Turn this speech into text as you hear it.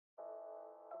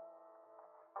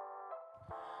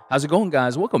How's it going,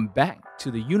 guys? Welcome back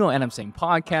to the UKnowAdamTsang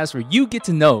podcast, where you get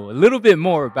to know a little bit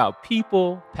more about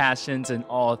people, passions, and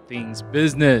all things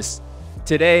business.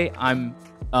 Today, I'm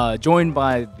joined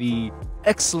by the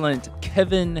excellent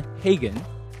Kevin Hagan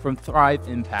from Thrive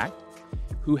Impact,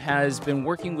 who has been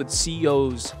working with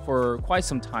CEOs for quite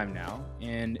some time now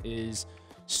and is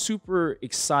super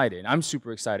excited. I'm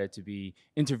super excited to be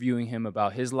interviewing him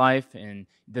about his life and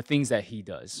the things that he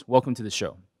does. Welcome to the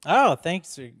show. Oh,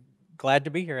 thanks. Glad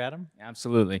to be here, Adam.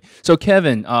 Absolutely. So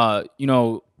Kevin,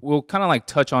 we'll kind of like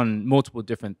touch on multiple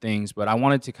different things, but I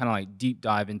wanted to kind of like deep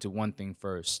dive into one thing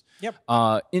first. Yep.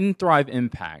 In Thrive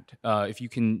Impact, if you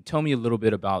can tell me a little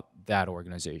bit about that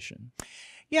organization.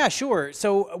 Yeah, sure.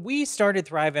 So we started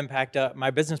Thrive Impact. My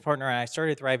business partner and I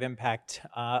started Thrive Impact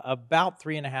about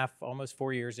 3.5, almost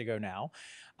 4 years ago now.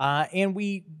 And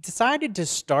we decided to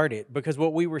start it because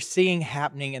what we were seeing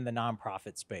happening in the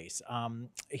nonprofit space.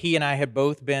 He and I had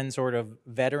both been sort of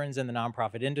veterans in the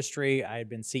nonprofit industry. I had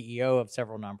been CEO of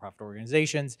several nonprofit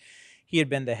organizations. He had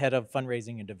been the head of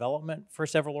fundraising and development for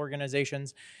several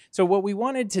organizations. So what we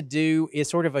wanted to do is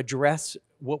sort of address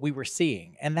what we were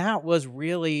seeing. And that was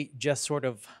really just sort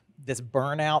of this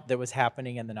burnout that was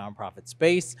happening in the nonprofit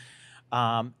space,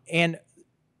 and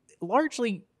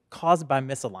largely caused by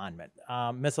misalignment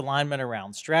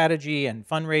around strategy and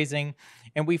fundraising.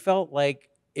 And we felt like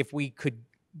if we could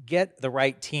get the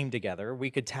right team together, we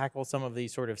could tackle some of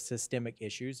these sort of systemic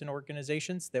issues in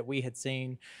organizations that we had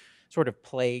seen sort of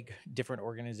plague different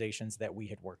organizations that we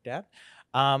had worked at.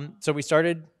 So we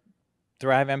started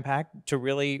Thrive Impact to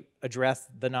really address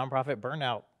the nonprofit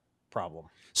burnout problem.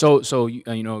 So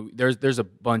there's a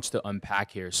bunch to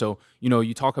unpack here. So,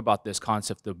 you talk about this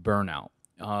concept of burnout.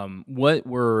 What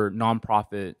were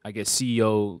nonprofit, I guess,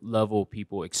 CEO level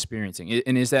people experiencing?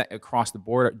 And is that across the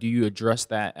board? Do you address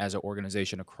that as an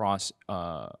organization across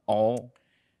all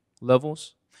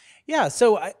levels? Yeah,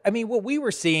 so I mean, what we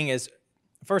were seeing is,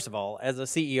 first of all, as a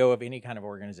CEO of any kind of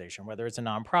organization, whether it's a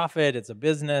nonprofit, it's a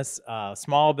business,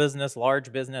 small business,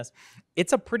 large business,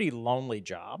 it's a pretty lonely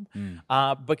job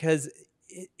because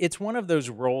it's one of those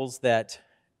roles that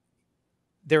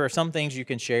there are some things you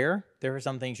can share, there are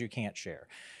some things you can't share.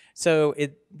 So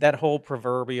that whole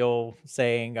proverbial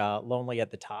saying, lonely at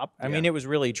the top, I mean, it was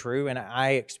really true, and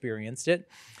I experienced it.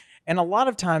 And a lot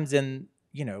of times in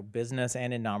business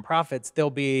and in nonprofits,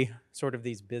 there'll be sort of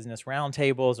these business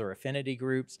roundtables or affinity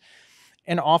groups.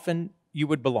 And often you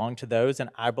would belong to those,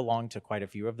 and I belonged to quite a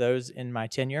few of those in my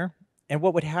tenure. And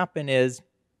what would happen is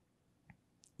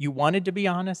you wanted to be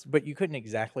honest, but you couldn't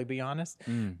exactly be honest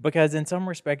because in some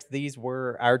respects, these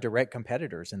were our direct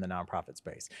competitors in the nonprofit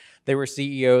space. They were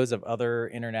CEOs of other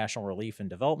international relief and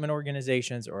development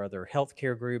organizations or other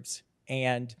healthcare groups,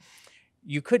 and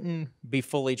you couldn't be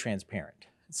fully transparent.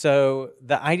 So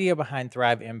the idea behind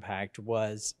Thrive Impact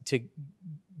was to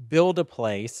build a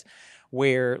place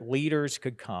where leaders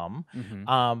could come,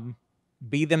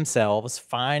 be themselves,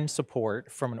 find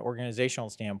support from an organizational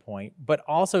standpoint, but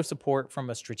also support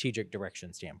from a strategic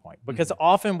direction standpoint. Because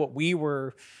often what we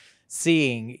were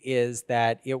seeing is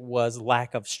that it was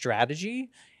lack of strategy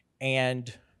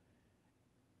and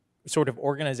sort of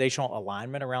organizational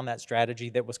alignment around that strategy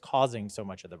that was causing so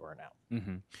much of the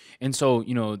burnout. And so,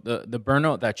 the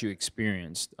burnout that you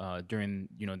experienced during,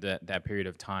 that period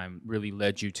of time really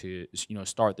led you to,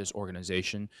 start this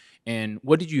organization. And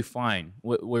what did you find?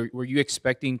 Were you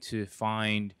expecting to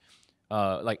find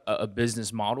like a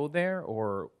business model there,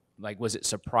 or like was it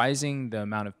surprising the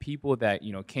amount of people that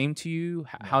came to you?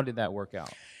 How did that work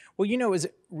out? Well, it was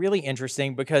really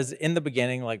interesting because in the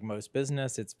beginning, like most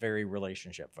business, it's very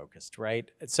relationship focused,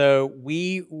 right? So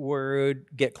we would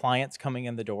get clients coming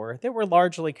in the door that were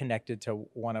largely connected to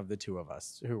one of the two of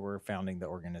us who were founding the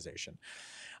organization.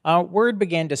 Word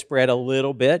began to spread a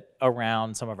little bit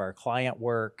around some of our client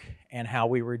work and how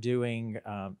we were doing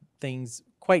things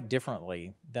quite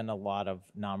differently than a lot of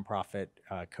nonprofit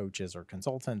coaches or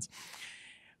consultants.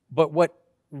 But what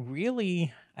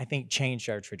really, I think, changed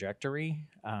our trajectory,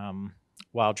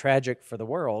 while tragic for the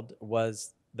world,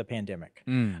 was the pandemic.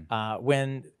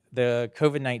 When the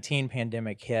COVID-19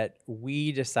 pandemic hit,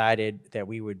 we decided that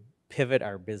we would pivot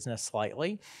our business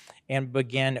slightly and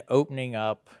begin opening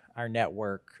up our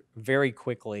network very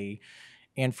quickly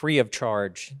and free of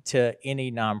charge to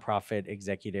any nonprofit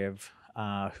executive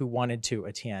who wanted to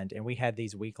attend. And we had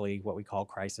these weekly, what we call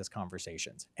crisis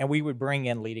conversations. And we would bring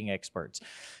in leading experts.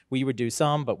 We would do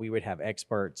some, but we would have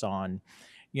experts on,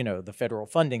 the federal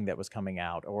funding that was coming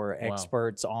out, or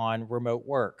experts on remote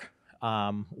work,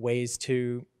 ways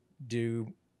to do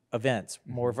events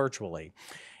more virtually.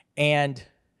 And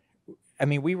I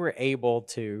mean, we were able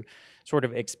to sort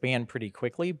of expand pretty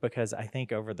quickly because I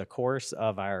think over the course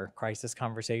of our crisis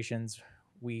conversations,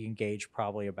 we engaged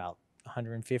probably about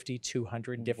 150,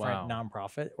 200 different Wow.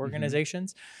 nonprofit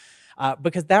organizations,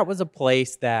 because that was a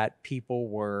place that people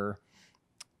were,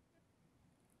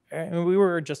 we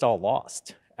were just all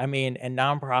lost. I mean, and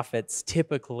nonprofits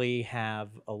typically have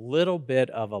a little bit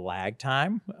of a lag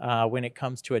time when it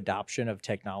comes to adoption of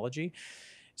technology.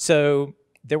 So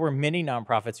there were many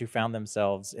nonprofits who found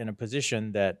themselves in a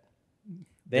position that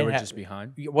They were just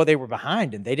behind. well, they were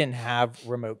behind and they didn't have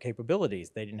remote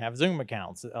capabilities. They didn't have Zoom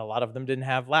accounts. A lot of them didn't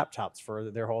have laptops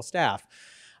for their whole staff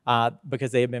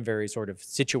because they had been very sort of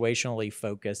situationally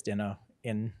focused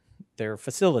in their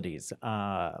facilities.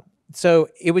 So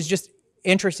it was just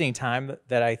interesting time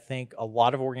that I think a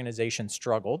lot of organizations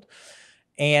struggled,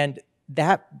 and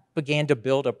that began to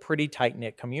build a pretty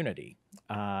tight-knit community.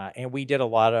 And we did a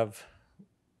lot of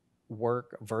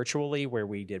work virtually where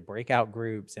we did breakout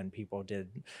groups and people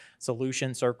did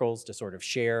solution circles to sort of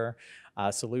share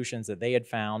solutions that they had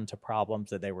found to problems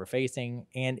that they were facing.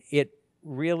 And it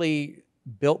really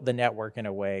built the network in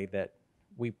a way that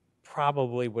we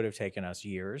probably would have taken us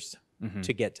years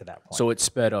to get to that point. So it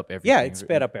sped up everything. Yeah, it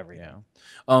sped up everything.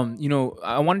 Yeah. You know,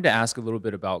 I wanted to ask a little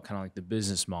bit about kind of like the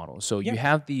business model. So you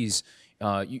have these,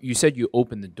 you said you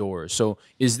opened the doors. So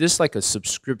is this like a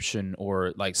subscription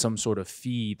or like some sort of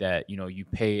fee that, you know, you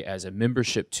pay as a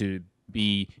membership to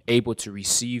be able to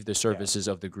receive the services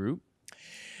of the group?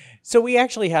 So we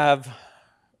actually have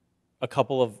a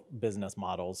couple of business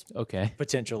models, Okay.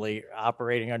 potentially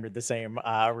operating under the same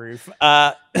roof.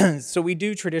 So we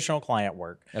do traditional client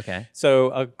work. Okay.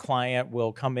 So a client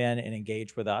will come in and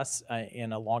engage with us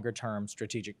in a longer term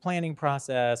strategic planning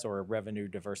process or a revenue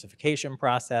diversification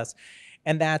process.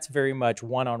 And that's very much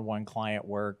one-on-one client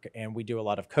work. And we do a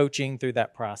lot of coaching through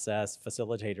that process,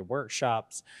 facilitated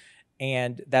workshops,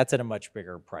 and that's at a much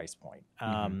bigger price point.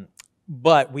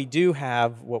 But we do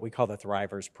have what we call the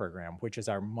Thrivers program, which is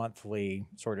our monthly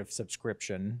sort of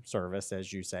subscription service,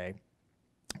 as you say,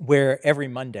 where every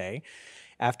Monday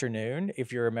afternoon,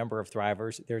 if you're a member of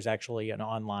Thrivers, there's actually an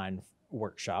online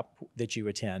workshop that you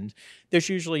attend. There's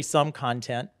usually some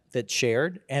content that's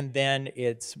shared, and then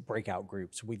it's breakout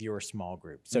groups with your small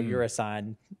group. So you're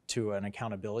assigned to an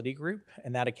accountability group,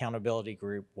 and that accountability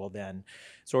group will then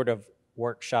sort of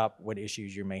workshop what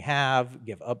issues you may have,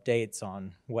 give updates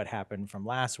on what happened from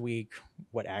last week,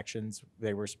 what actions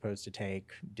they were supposed to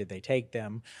take, did they take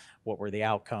them, what were the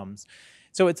outcomes.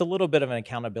 So it's a little bit of an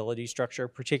accountability structure,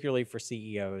 particularly for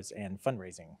CEOs and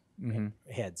fundraising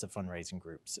heads of fundraising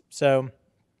groups. So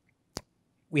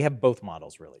we have both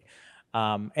models really,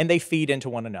 and they feed into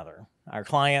one another. Our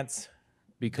clients,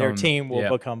 their team will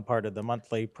become part of the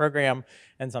monthly program,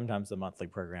 and sometimes the monthly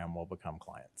program will become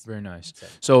clients. Very nice.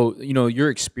 So, you know, your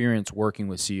experience working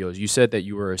with CEOs, you said that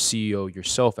you were a CEO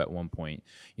yourself at one point.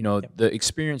 You know, the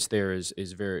experience there is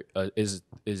very is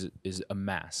a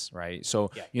mass, right?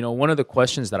 So, you know, one of the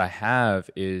questions that I have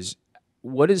is,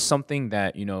 what is something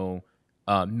that, you know,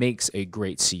 makes a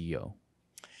great CEO?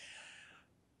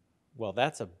 Well,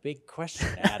 that's a big question,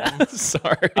 Adam.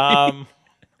 Sorry.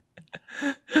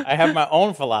 I have my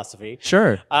own philosophy.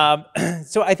 Sure.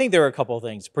 So I think there are a couple of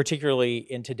things, particularly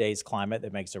in today's climate,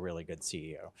 that makes a really good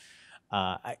CEO.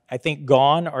 I think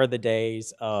gone are the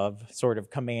days of sort of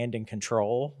command and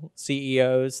control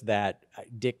CEOs that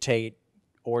dictate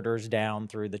orders down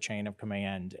through the chain of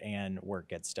command and work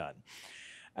gets done.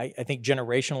 I think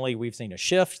generationally we've seen a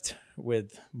shift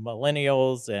with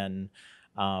millennials and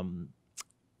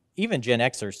even Gen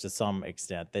Xers to some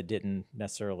extent that didn't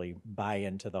necessarily buy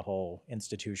into the whole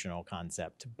institutional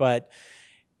concept. But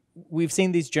we've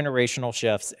seen these generational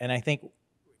shifts, and I think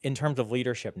in terms of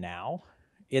leadership now,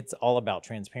 it's all about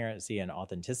transparency and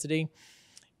authenticity.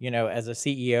 You know, as a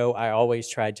CEO, I always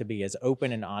try to be as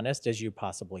open and honest as you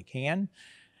possibly can.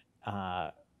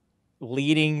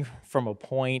 Leading from a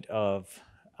point of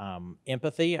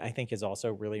empathy, I think, is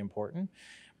also really important,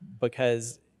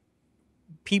 because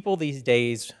people these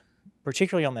days,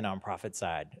 particularly on the nonprofit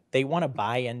side, they want to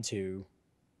buy into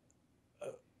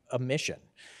a mission.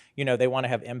 You know, they want to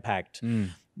have impact,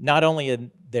 not only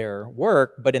in their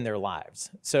work, but in their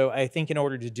lives. So I think in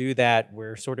order to do that,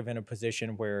 we're sort of in a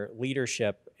position where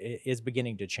leadership is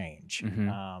beginning to change.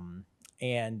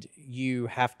 And you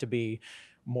have to be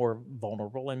more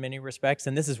vulnerable in many respects.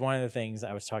 And this is one of the things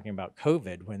I was talking about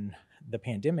COVID when the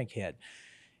pandemic hit.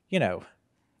 You know,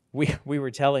 we were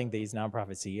telling these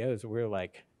nonprofit CEOs, we were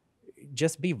like,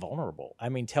 just be vulnerable. I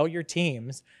mean, tell your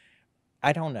teams,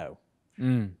 I don't know.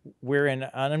 We're in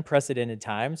unprecedented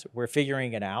times. We're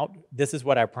figuring it out. This is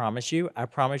what I promise you. I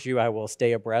promise you I will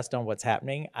stay abreast on what's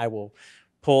happening. I will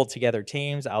pull together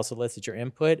teams. I'll solicit your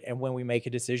input. And when we make a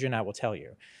decision, I will tell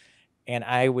you. And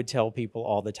I would tell people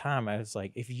all the time, I was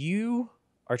like, if you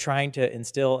are trying to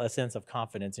instill a sense of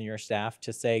confidence in your staff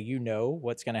to say, you know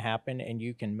what's going to happen and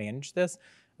you can manage this,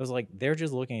 I was like, they're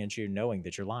just looking at you knowing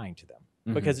that you're lying to them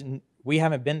because we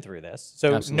haven't been through this.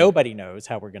 So nobody knows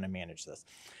how we're going to manage this.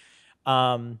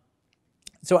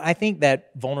 So I think that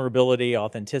vulnerability,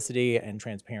 authenticity, and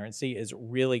transparency is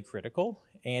really critical.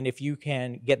 And if you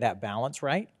can get that balance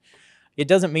right, it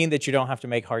doesn't mean that you don't have to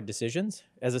make hard decisions.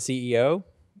 As a CEO,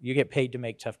 you get paid to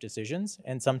make tough decisions,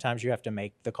 and sometimes you have to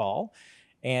make the call,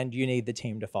 and you need the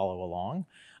team to follow along.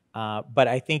 But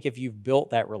I think if you've built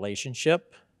that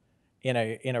relationship in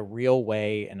a real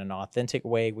way, in an authentic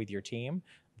way with your team,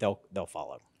 they'll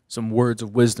follow. Some words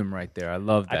of wisdom right there. I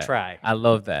love that. I try. I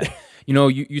love that. You know,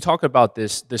 you talk about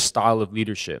this style of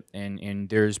leadership, and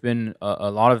there's been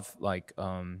a lot of like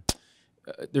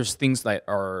there's things that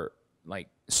are like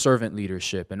servant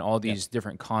leadership and all these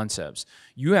different concepts.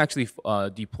 You actually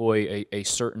deploy a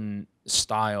certain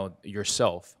style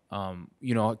yourself.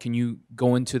 You know, can you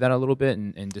go into that a little bit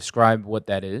and describe what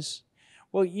that is?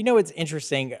 Well, you know, it's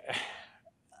interesting.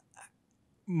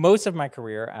 Most of my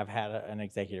career, I've had an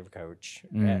executive coach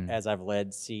as I've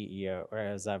led CEO, or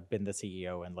as I've been the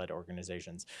CEO and led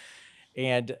organizations.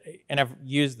 And I've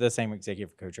used the same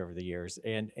executive coach over the years.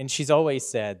 And she's always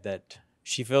said that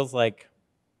she feels like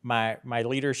my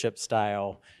leadership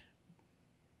style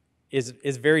is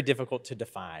very difficult to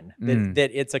define,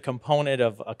 that it's a component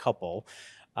of a couple.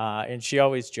 And she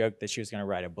always joked that she was going to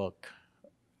write a book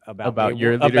about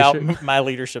your leadership? about my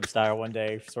leadership style one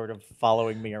day, sort of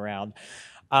following me around.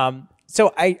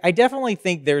 So I definitely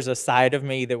think there's a side of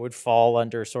me that would fall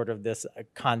under sort of this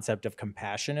concept of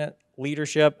compassionate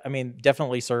leadership. I mean,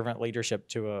 definitely servant leadership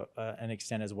to an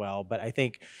extent as well. But I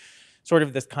think sort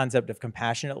of this concept of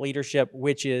compassionate leadership,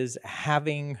 which is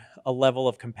having a level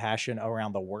of compassion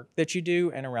around the work that you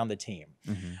do and around the team.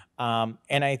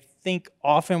 And I think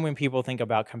often when people think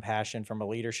about compassion from a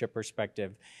leadership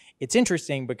perspective, it's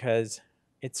interesting because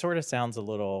it sort of sounds a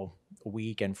little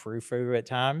weak and frou-frou at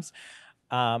times.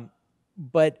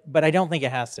 But I don't think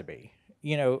it has to be.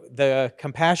 You know, the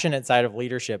compassionate side of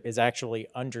leadership is actually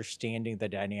understanding the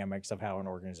dynamics of how an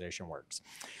organization works.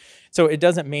 So it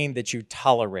doesn't mean that you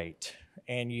tolerate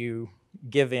and you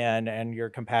give in and you're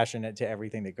compassionate to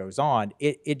everything that goes on.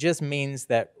 It just means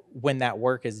that when that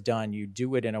work is done, you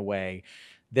do it in a way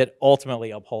that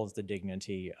ultimately upholds the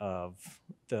dignity of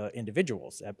the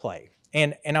individuals at play.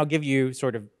 And I'll give you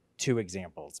sort of two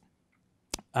examples.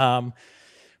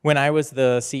 When I was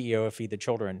the CEO of Feed the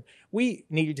Children, we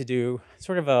needed to do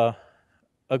sort of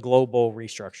a global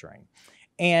restructuring.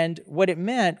 And what it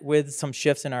meant with some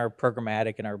shifts in our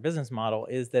programmatic and our business model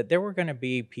is that there were going to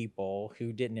be people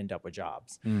who didn't end up with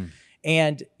jobs.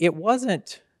 And it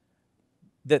wasn't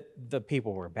that the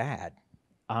people were bad.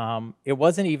 It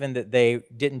wasn't even that they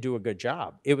didn't do a good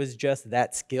job. It was just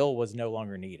that skill was no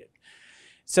longer needed.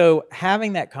 So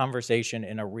having that conversation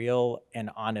in a real and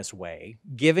honest way,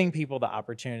 giving people the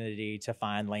opportunity to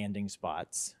find landing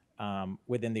spots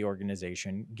within the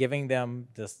organization, giving them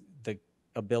the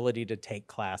ability to take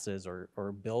classes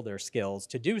or build their skills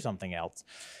to do something else,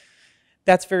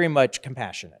 that's very much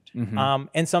compassionate.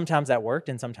 And sometimes that worked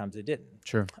and sometimes it didn't.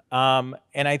 Sure.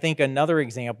 And I think another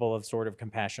example of sort of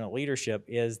compassionate leadership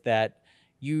is that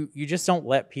you just don't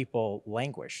let people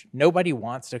languish. Nobody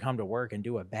wants to come to work and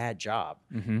do a bad job.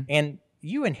 And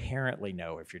you inherently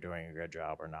know if you're doing a good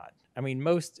job or not. I mean,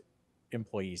 most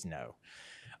employees know.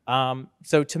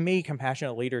 So to me,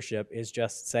 compassionate leadership is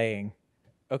just saying,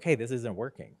 okay, this isn't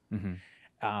working.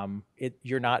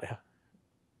 You're not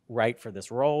right for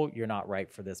this role. You're not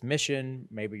right for this mission.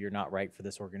 Maybe you're not right for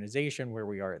this organization where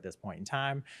we are at this point in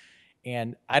time.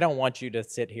 And I don't want you to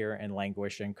sit here and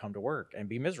languish and come to work and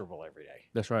be miserable every day.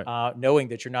 That's right. Knowing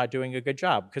that you're not doing a good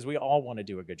job, because we all want to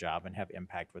do a good job and have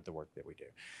impact with the work that we do.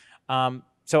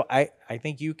 So I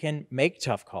think you can make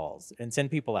tough calls and send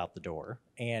people out the door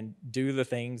and do the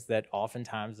things that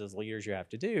oftentimes as leaders you have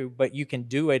to do, but you can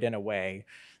do it in a way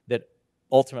that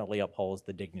ultimately upholds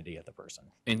the dignity of the person.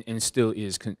 And still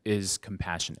is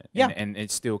compassionate. Yeah. And it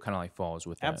still kind of like falls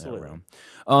within Absolutely. that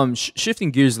realm.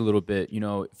 Shifting gears a little bit, you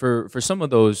know, for some of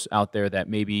those out there that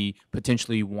maybe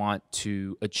potentially want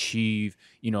to achieve,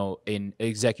 you know, an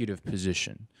executive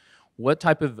position, what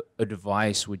type of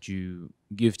advice would you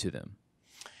give to them?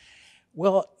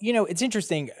 Well, you know, it's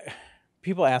interesting.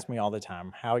 People ask me all the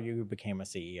time how you became a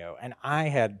CEO, and I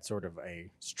had sort of a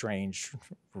strange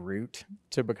route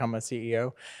to become a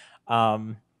CEO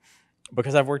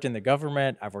because I've worked in the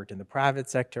government, I've worked in the private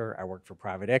sector, I worked for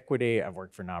private equity, I've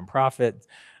worked for nonprofits.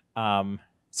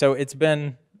 So it's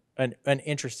been an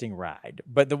interesting ride.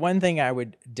 But the one thing I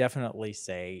would definitely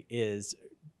say is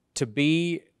to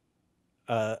be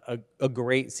a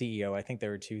great CEO, I think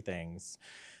there are two things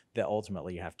that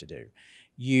ultimately you have to do.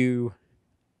 You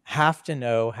have to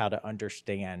know how to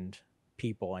understand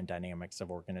people and dynamics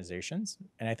of organizations,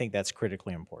 and I think that's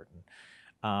critically important.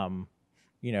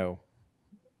 You know,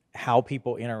 how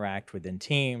people interact within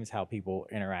teams, how people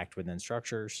interact within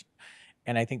structures.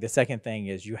 And I think the second thing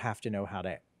is you have to know how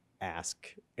to ask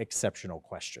exceptional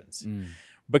questions,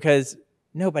 because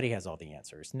nobody has all the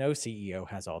answers. No CEO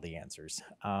has all the answers.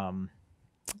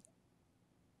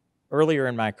 Earlier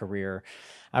in my career,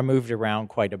 I moved around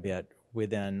quite a bit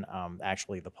within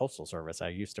actually the Postal Service. I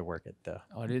used to work at the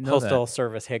Postal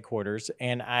Service headquarters,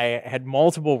 and I had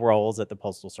multiple roles at the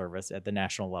Postal Service at the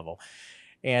national level.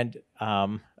 And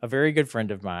a very good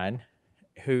friend of mine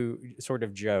who sort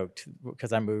of joked,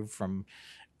 because I moved from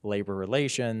labor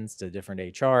relations to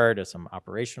different HR to some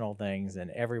operational things, and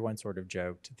everyone sort of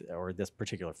joked, or this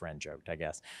particular friend joked, I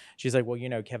guess. She's like, well, you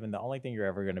know, Kevin, the only thing you're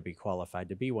ever going to be qualified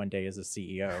to be one day is a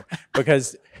CEO,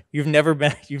 because you've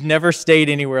never stayed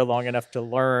anywhere long enough to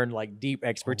learn like deep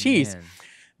expertise,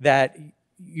 that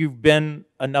you've been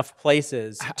enough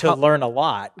places to learn a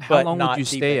lot. How long would you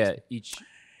stay at each?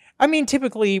 I mean,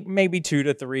 typically maybe 2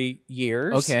 to 3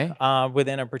 years Okay.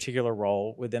 Within a particular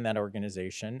role within that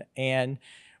organization.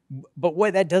 But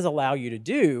what that does allow you to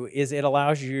do is it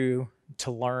allows you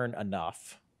to learn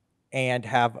enough and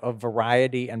have a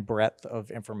variety and breadth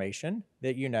of information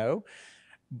that you know,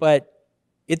 but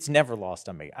it's never lost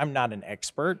on me. I'm not an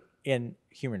expert in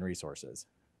human resources,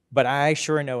 but I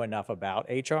sure know enough about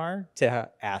HR to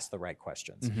ask the right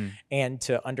questions and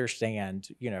to understand,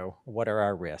 you know, what are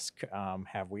our risks?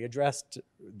 Have we addressed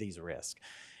these risks?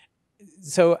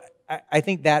 So I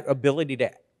think that ability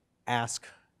to ask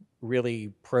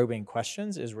really probing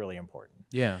questions is really important.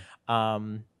 Yeah.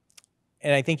 And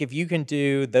I think if you can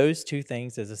do those two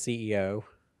things as a CEO,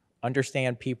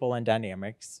 understand people and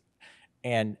dynamics,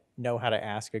 and know how to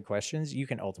ask good questions, you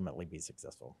can ultimately be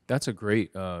successful. That's a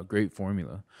great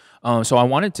formula. So I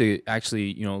wanted to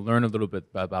actually, you know, learn a little bit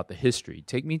about the history.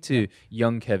 Take me to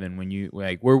young Kevin. When you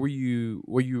where were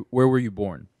you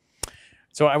born?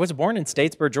 So I was born in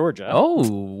Statesboro, Georgia.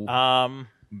 Oh,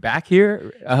 back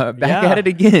here, back at it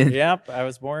again. Yep, I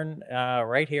was born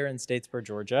right here in Statesboro,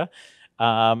 Georgia,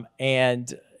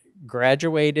 and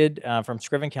graduated from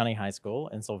Scriven County High School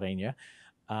in Sylvania.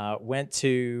 Went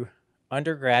to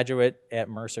undergraduate at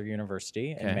Mercer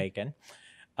University in Macon.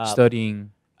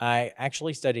 Studying? I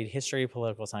actually studied history,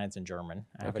 political science, and German.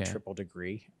 I have a triple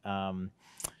degree.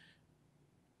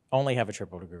 Only have a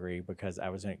triple degree because I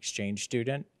was an exchange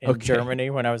student in Germany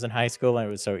when I was in high school, and it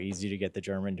was so easy to get the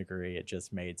German degree. It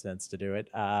just made sense to do it.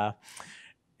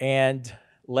 And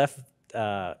left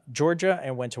Georgia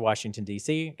and went to Washington,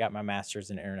 D.C., got my master's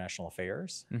in international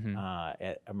affairs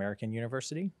at American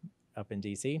University up in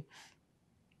D.C.,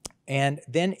 and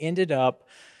then ended up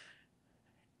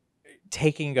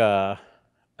taking a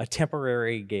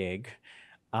temporary gig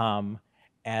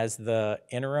as the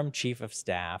interim chief of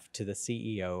staff to the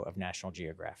CEO of National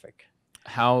Geographic.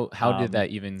 How did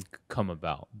that even come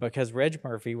about? Because Reg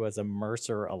Murphy was a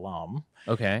Mercer alum.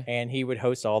 Okay. And he would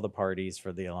host all the parties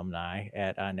for the alumni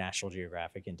at National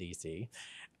Geographic in D.C.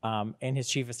 And his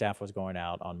chief of staff was going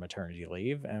out on maternity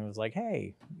leave, and was like,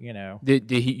 hey, you know.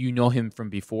 Did you know him from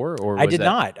before? Or I did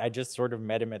not. I just sort of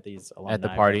met him at these alumni at the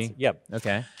party? events. Yep.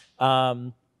 Okay.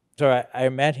 So I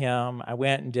met him. I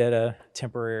went and did a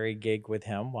temporary gig with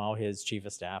him while his chief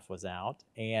of staff was out.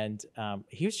 And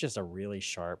he was just a really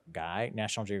sharp guy.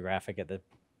 National Geographic at the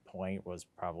point was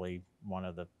probably one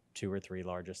of the 2 or 3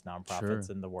 largest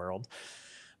nonprofits in the world.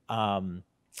 And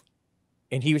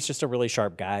he was just a really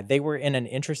sharp guy. They were in an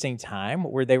interesting time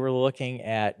where they were looking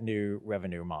at new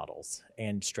revenue models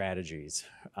and strategies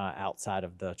outside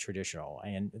of the traditional.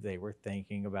 And they were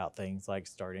thinking about things like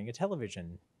starting a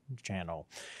television channel.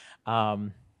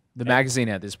 The magazine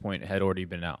at this point had already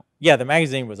been out. Yeah, the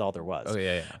magazine was all there was. Oh,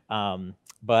 yeah.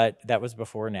 But that was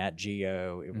before Nat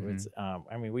Geo. It was,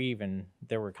 I mean,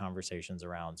 there were conversations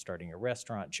around starting a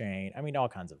restaurant chain. I mean, all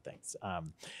kinds of things.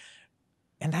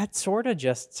 And that sort of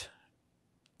just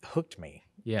hooked me,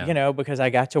 you know, because I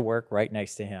got to work right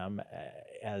next to him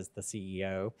as the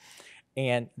CEO.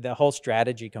 And the whole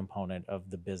strategy component of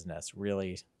the business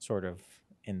really sort of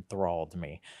enthralled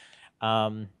me.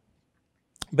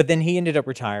 But then he ended up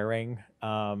retiring.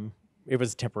 It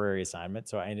was a temporary assignment,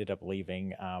 so I ended up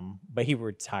leaving. But he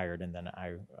retired, and then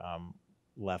I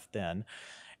left then.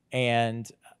 And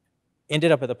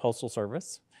ended up at the Postal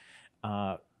Service,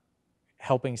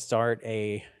 helping start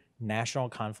a national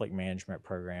conflict management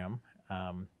program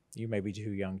you may be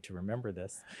too young to remember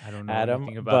this, I don't know Adam,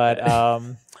 anything about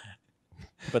that.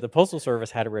 but the Postal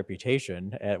Service had a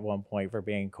reputation at one point for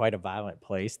being quite a violent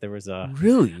place. There was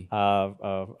Really?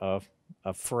 a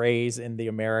phrase in the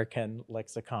American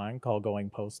lexicon called "going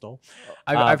postal."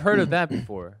 I've heard of that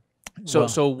before.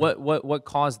 So what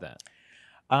caused that?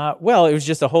 Well, it was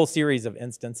just a whole series of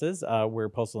instances where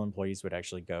postal employees would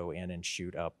actually go in and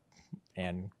shoot up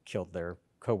and kill their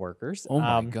coworkers. Oh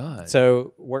my God.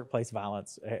 So workplace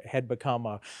violence had become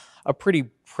a pretty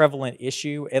prevalent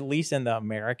issue, at least in the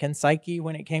American psyche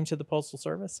when it came to the Postal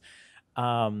Service.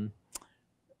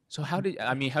 So how do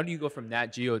you go from Nat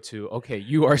Geo to, okay,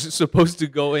 you are supposed to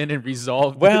go in and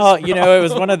resolve this Well, you know, it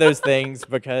was problem? one of those things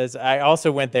because I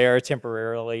also went there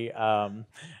temporarily on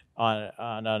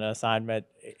an assignment.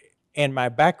 And my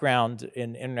background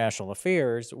in international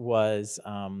affairs was,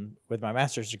 with my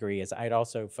master's degree, is I'd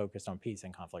also focused on peace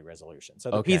and conflict resolution. So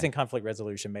the peace Okay. and conflict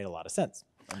resolution made a lot of sense.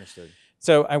 Understood.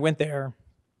 So I went there,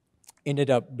 ended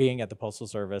up being at the Postal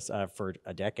Service for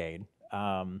a decade,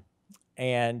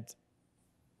 and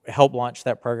helped launch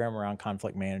that program around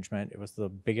conflict management. It was the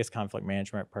biggest conflict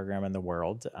management program in the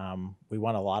world. We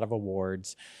won a lot of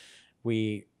awards.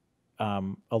 We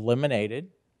eliminated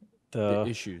the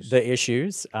issues.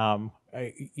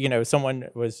 You know,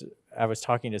 I was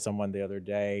talking to someone the other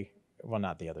day, well,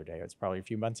 not the other day, it was probably a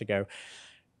few months ago,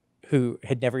 who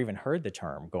had never even heard the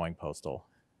term going postal.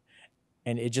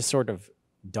 And it just sort of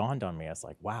dawned on me. I was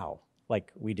like, wow,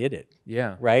 like we did it.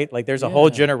 Yeah. Right? Like there's a whole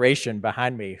generation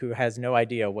behind me who has no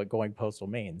idea what going postal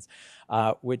means,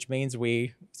 which means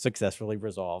we successfully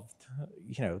resolved,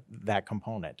 you know, that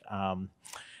component.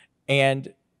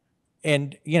 And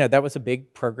you know, that was a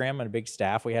big program and a big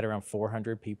staff. We had around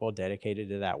 400 people dedicated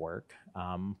to that work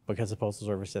because the Postal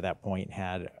Service at that point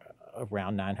had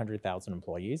around 900,000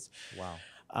 employees.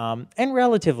 Wow. And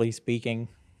relatively speaking,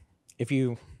 if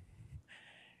you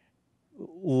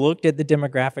looked at the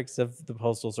demographics of the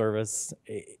Postal Service,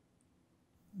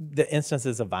 the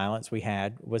instances of violence we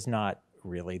had was not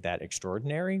really that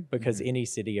extraordinary because any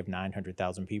city of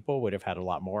 900,000 people would have had a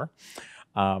lot more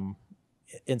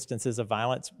instances of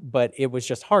violence, but it was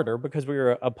just harder because we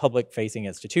were a public-facing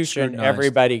institution.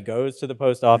 Everybody goes to the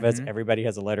post office. Everybody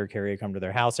has a letter carrier come to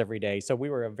their house every day. So we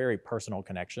were a very personal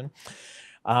connection.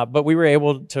 But we were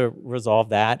able to resolve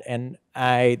that. And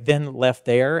I then left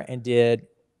there and did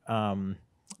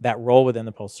that role within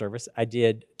the Postal Service. I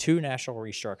did 2 national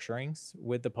restructurings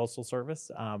with the Postal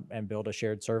Service and built a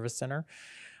shared service center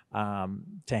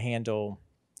to handle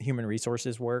human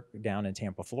resources work down in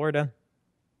Tampa, Florida.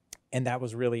 And that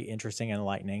was really interesting and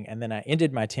enlightening. And then I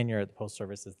ended my tenure at the Postal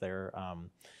Service as their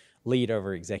lead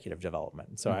over executive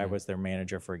development. So I was their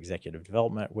manager for executive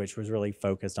development, which was really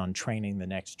focused on training the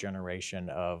next generation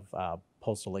of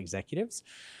postal executives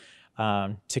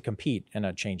to compete in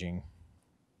a changing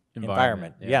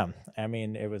environment. Yeah. I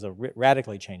mean, it was a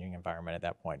radically changing environment at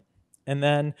that point. And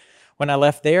then when I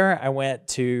left there, I went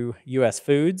to U.S.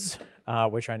 Foods,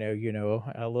 which I know you know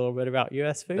a little bit about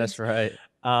U.S. Foods. That's right.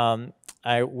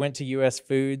 I went to U.S.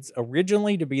 Foods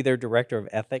originally to be their director of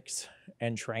ethics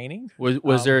and training.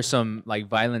 Was there some like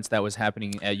violence that was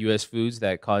happening at U.S. Foods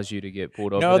that caused you to get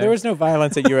pulled over? No, there was no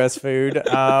violence at U.S. Food.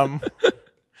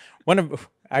 One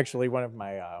of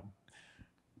my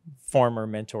former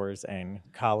mentors and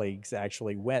colleagues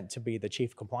actually went to be the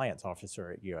chief compliance officer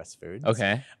at U.S. Foods.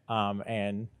 Okay.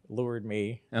 And lured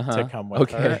me to come with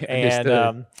her.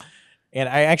 Understood. And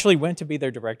I actually went to be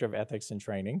their director of ethics and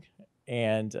training.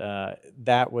 And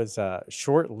that was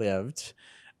short-lived.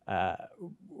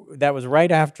 That was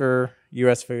right after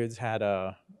U.S. Foods had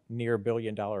a near $1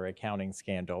 billion accounting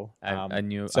scandal. I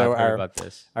knew. So I've heard about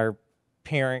this. Our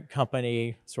parent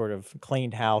company sort of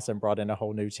cleaned house and brought in a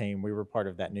whole new team. We were part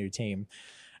of that new team.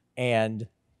 And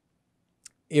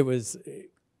it was,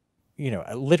 you know,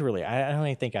 literally, I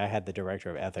only think I had the director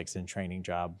of ethics and training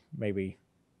job maybe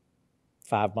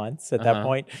 5 months at that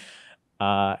point.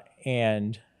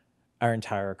 And our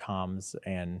entire comms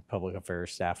and public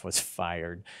affairs staff was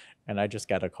fired. And I just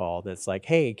got a call that's like,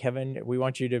 hey, Kevin, we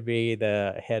want you to be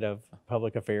the head of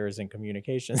public affairs and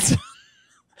communications.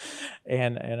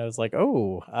 and I was like,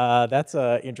 oh, that's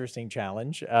an interesting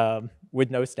challenge with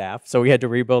no staff. So we had to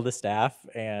rebuild the staff.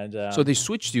 And so they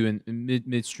switched you in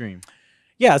midstream.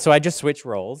 Yeah, so I just switched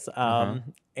roles.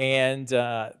 And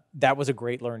that was a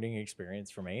great learning experience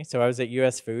for me. So I was at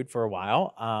U.S. Food for a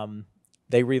while.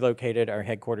 They relocated our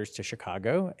headquarters to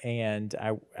Chicago, and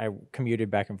I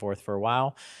commuted back and forth for a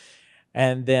while.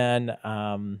 And then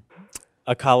a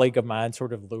a colleague of mine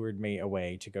sort of lured me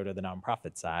away to go to the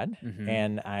nonprofit side. Mm-hmm.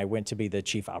 And I went to be the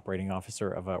chief operating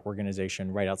officer of an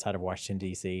organization right outside of Washington,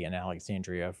 D.C. in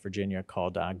Alexandria, Virginia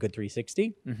called Good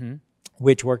 360, Mm-hmm.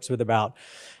 which works with about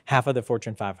half of the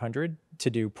Fortune 500 to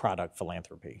do product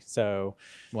philanthropy. So,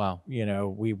 Wow.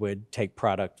 we would take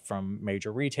product from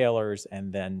major retailers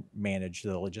and then manage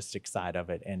the logistics side of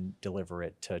it and deliver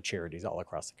it to charities all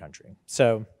across the country.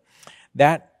 So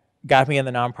that got me in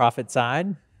the nonprofit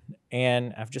side,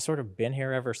 and I've just sort of been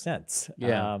here ever since.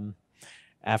 Yeah.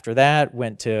 After that,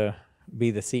 went to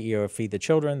be the CEO of Feed the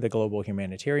Children, the global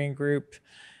humanitarian group.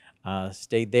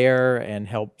 Stayed there and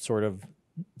helped sort of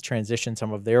transition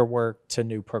some of their work to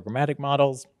new programmatic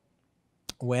models.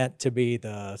 Went to be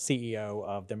the CEO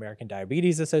of the American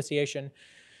Diabetes Association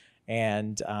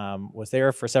and was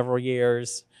there for several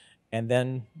years, and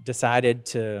then decided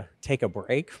to take a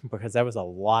break because that was a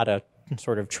lot of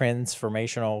sort of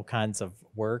transformational kinds of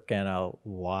work and a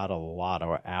lot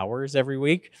of hours every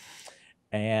week.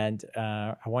 And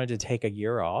I wanted to take a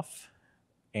year off,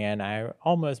 and I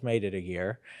almost made it a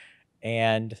year.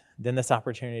 And then this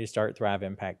opportunity to start Thrive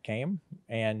Impact came,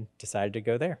 and decided to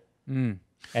go there and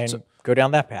go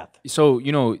down that path. So,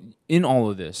 in all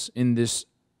of this, in this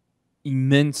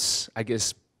immense, I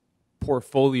guess,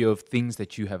 portfolio of things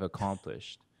that you have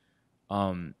accomplished,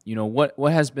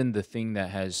 what has been the thing that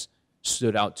has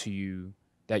stood out to you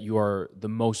that you are the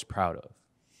most proud of?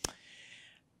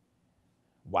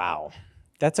 Wow,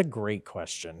 that's a great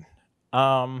question.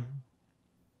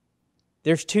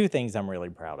 There's two things I'm really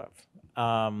proud of.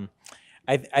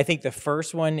 I think the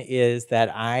first one is that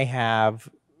I have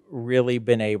really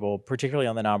been able, particularly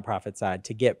on the nonprofit side,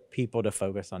 to get people to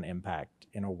focus on impact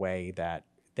in a way that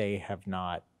they have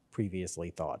not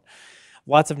previously thought.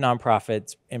 Lots of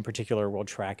nonprofits in particular will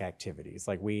track activities,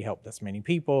 like we helped this many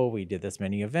people, we did this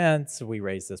many events, we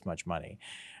raised this much money.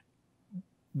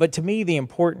 But to me, the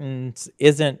importance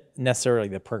isn't necessarily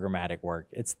the programmatic work,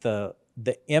 it's the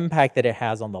impact that it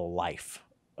has on the life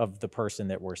of the person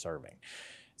that we're serving.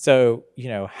 So,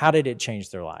 how did it change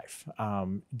their life?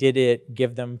 Did it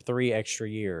give them 3 extra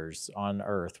years on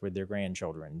Earth with their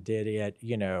grandchildren? Did it,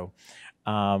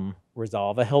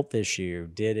 resolve a health issue?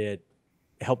 Did it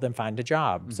help them find a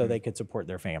job so they could support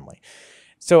their family?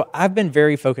 So I've been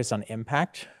very focused on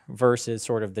impact versus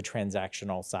sort of the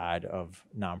transactional side of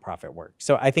nonprofit work.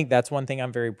 So I think that's one thing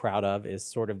I'm very proud of, is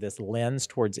sort of this lens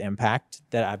towards impact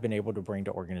that I've been able to bring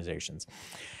to organizations.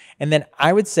 And then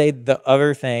I would say the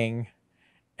other thing,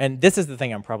 and this is the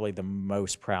thing I'm probably the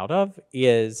most proud of,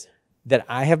 is that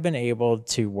I have been able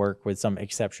to work with some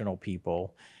exceptional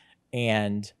people.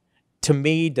 And to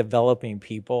me, developing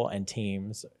people and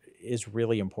teams is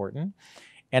really important.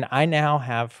 And I now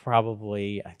have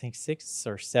probably, I think, 6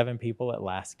 or 7 people at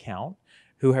last count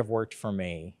who have worked for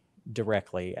me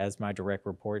directly as my direct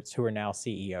reports, who are now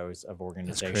CEOs of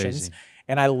organizations.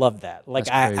 And I love that. Like,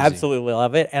 I absolutely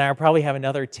love it. And I probably have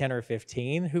another 10 or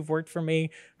 15 who've worked for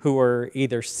me who are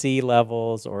either C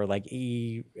levels or like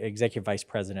executive vice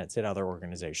presidents at other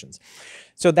organizations.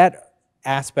 So that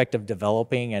aspect of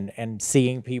developing and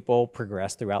seeing people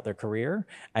progress throughout their career,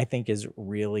 I think, is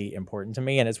really important to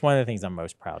me. And it's one of the things I'm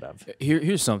most proud of.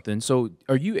 Here's something. So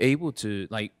are you able to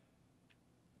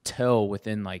tell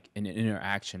within an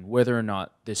interaction whether or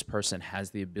not this person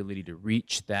has the ability to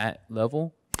reach that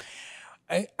level?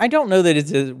 I don't know that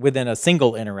it's within a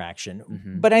single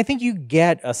interaction, but I think you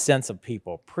get a sense of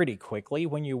people pretty quickly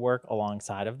when you work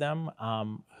alongside of them,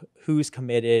 who's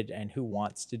committed and who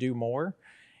wants to do more.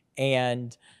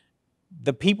 And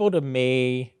the people, to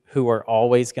me, who are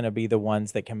always going to be the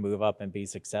ones that can move up and be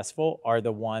successful are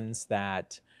the ones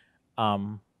that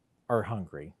are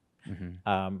hungry.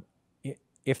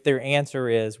 If their answer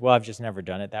is, well, I've just never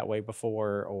done it that way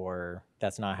before, or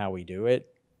that's not how we do it,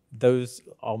 those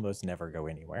almost never go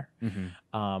anywhere.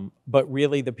 But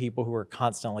really, the people who are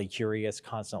constantly curious,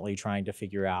 constantly trying to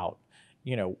figure out,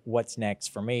 what's next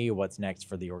for me, what's next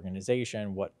for the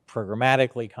organization, what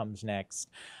programmatically comes next,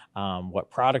 what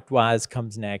product-wise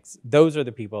comes next, those are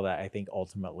the people that I think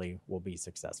ultimately will be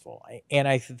successful. And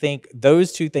I think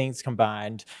those two things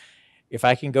combined, if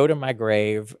I can go to my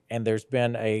grave and there's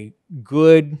been a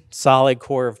good, solid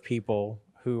core of people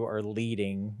who are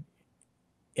leading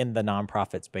in the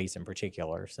nonprofit space in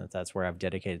particular, since that's where I've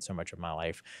dedicated so much of my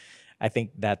life, I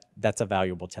think that's a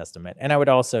valuable testament. And I would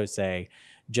also say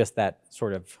just that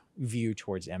sort of view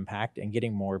towards impact and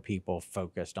getting more people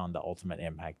focused on the ultimate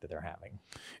impact that they're having.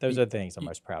 Those are the things I'm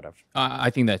most proud of. I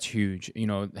think that's huge.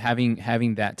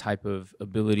 Having that type of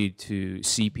ability to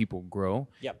see people grow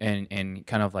and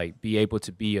kind of be able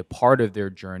to be a part of their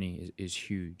journey is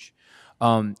huge.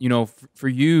 For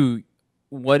you,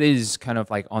 what is kind of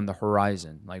like on the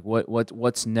horizon? Like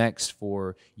what's next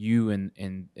for you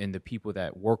and the people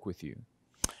that work with you?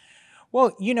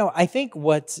 Well, I think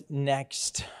what's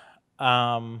next,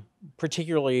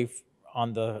 particularly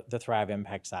on the Thrive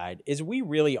Impact side, is we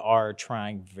really are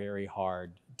trying very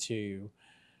hard to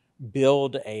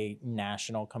build a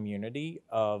national community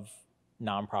of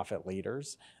nonprofit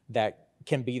leaders that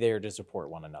can be there to support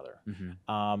one another,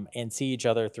 and see each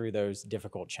other through those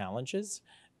difficult challenges,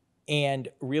 and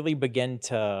really begin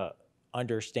to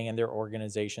understand their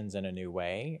organizations in a new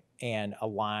way and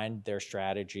align their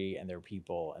strategy and their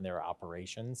people and their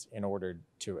operations in order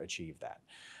to achieve that.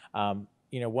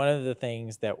 One of the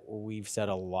things that we've said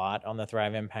a lot on the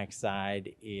Thrive Impact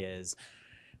side is,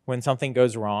 when something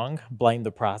goes wrong, blame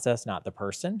the process, not the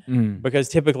person. Because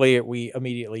typically we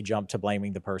immediately jump to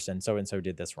blaming the person. So-and-so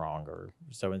did this wrong, or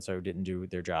so-and-so didn't do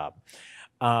their job.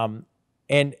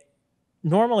 And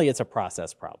normally it's a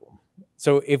process problem.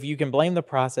 So if you can blame the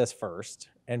process first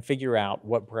and figure out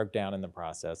what broke down in the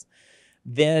process,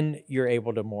 then you're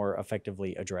able to more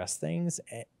effectively address things.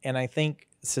 And I think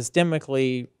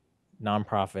systemically,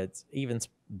 nonprofits, even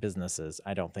businesses,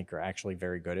 I don't think are actually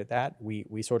very good at that.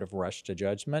 We sort of rush to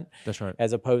judgment. That's right.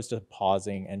 As opposed to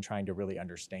pausing and trying to really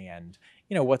understand,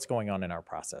 what's going on in our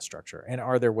process structure, and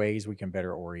are there ways we can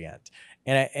better orient.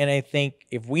 And I think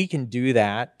if we can do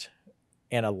that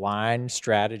and align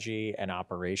strategy and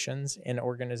operations in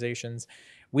organizations,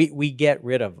 we get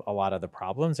rid of a lot of the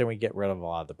problems, and we get rid of a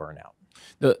lot of the burnout.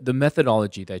 The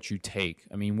methodology that you take,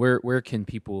 I mean, where can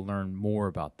people learn more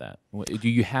about that? Do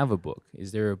you have a book?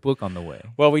 Is there a book on the way?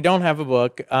 Well, we don't have a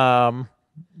book.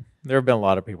 There have been a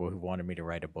lot of people who wanted me to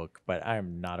write a book, but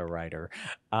I'm not a writer.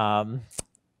 So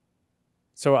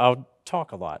I'll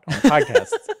talk a lot on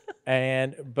podcasts.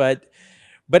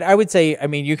 But I would say, I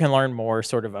mean, you can learn more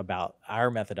sort of about our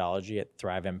methodology at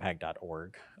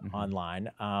thriveimpact.org online.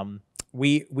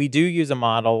 We do use a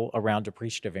model around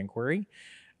appreciative inquiry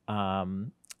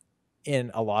in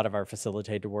a lot of our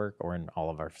facilitated work, or in all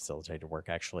of our facilitated work,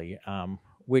 actually,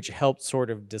 which helps sort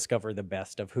of discover the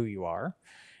best of who you are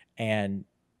and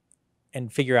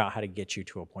figure out how to get you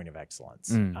to a point of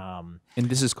excellence. And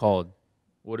this is called,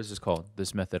 what is this called,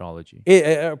 this methodology?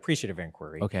 Appreciative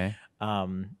inquiry. Okay.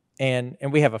 And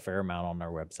we have a fair amount on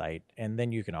our website, and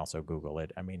then you can also Google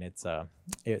it. I mean, it's a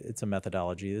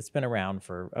methodology that's been around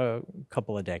for a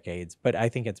couple of decades, but I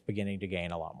think it's beginning to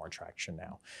gain a lot more traction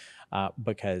now,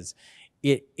 because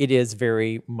it is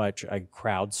very much a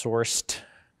crowdsourced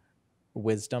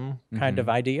wisdom kind of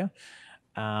idea.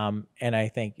 And I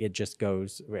think it just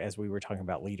goes, as we were talking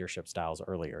about leadership styles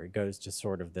earlier, it goes to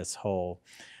sort of this whole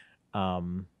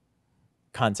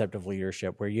concept of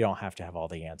leadership where you don't have to have all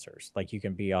the answers. Like, you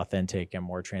can be authentic and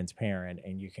more transparent,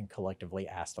 and you can collectively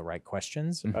ask the right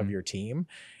questions of your team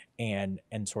and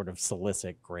sort of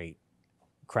solicit great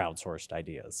crowdsourced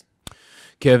ideas.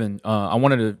 Kevin, I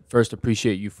wanted to first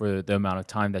appreciate you for the amount of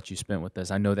time that you spent with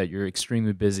us. I know that you're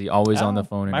extremely busy, always on the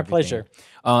phone. And my everything.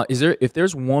 pleasure. If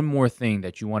there's one more thing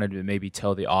that you wanted to maybe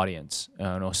tell the audience,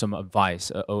 some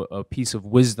advice, a piece of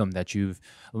wisdom that you've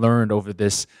learned over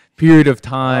this period of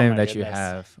time that you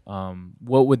have,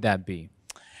 what would that be?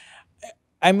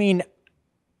 I mean,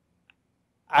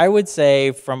 I would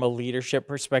say from a leadership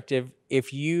perspective,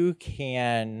 if you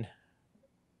can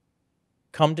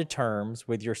come to terms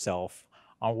with yourself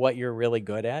on what you're really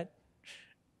good at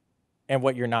and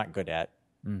what you're not good at,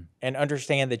 and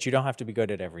understand that you don't have to be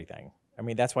good at everything. I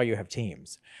mean, that's why you have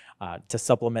teams, to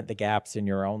supplement the gaps in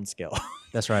your own skill.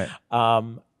 That's right.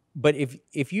 But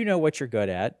if you know what you're good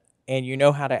at and you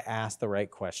know how to ask the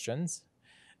right questions,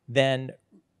 then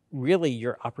really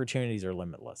your opportunities are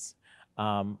limitless,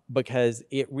 because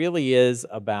it really is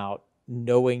about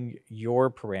knowing your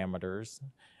parameters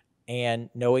and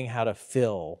knowing how to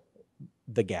fill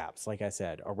the gaps, like I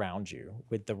said, around you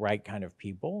with the right kind of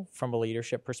people from a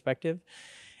leadership perspective.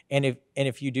 And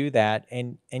if you do that,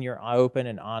 and you're open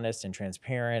and honest and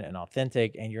transparent and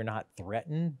authentic, and you're not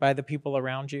threatened by the people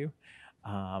around you,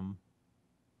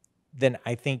 then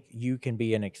I think you can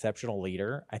be an exceptional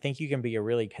leader. I think you can be a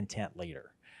really content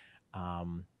leader,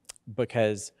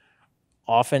 because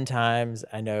oftentimes,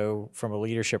 I know from a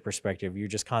leadership perspective, you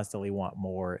just constantly want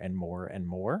more and more and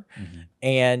more.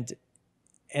 And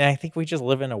I think we just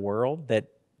live in a world that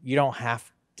you don't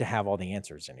have to have all the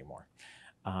answers anymore.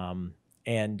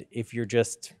 And if you're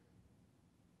just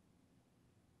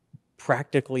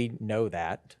practically know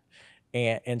that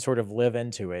and sort of live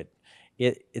into it,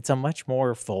 it's a much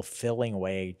more fulfilling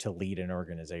way to lead an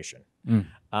organization.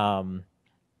 And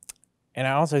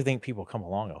I also think people come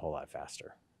along a whole lot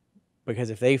faster, because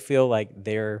if they feel like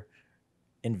they're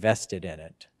invested in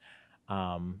it,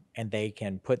 and they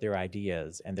can put their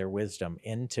ideas and their wisdom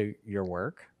into your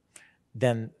work,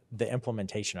 then the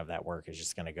implementation of that work is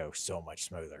just going to go so much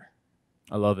smoother.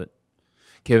 I love it.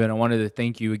 Kevin, I wanted to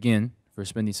thank you again for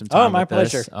spending some time my with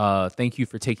pleasure. us. Thank you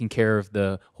for taking care of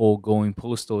the whole going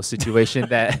postal situation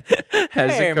that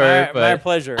has occurred. My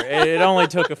pleasure. It only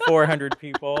took 400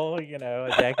 people,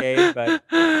 a decade,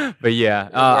 but yeah,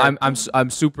 I'm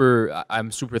super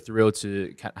thrilled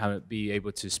to be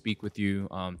able to speak with you.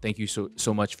 Thank you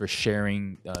so much for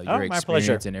sharing your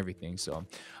experience and everything. So,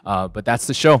 but that's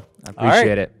the show. I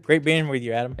appreciate it. Great being with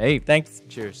you, Adam. Hey, thanks.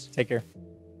 Cheers. Take care.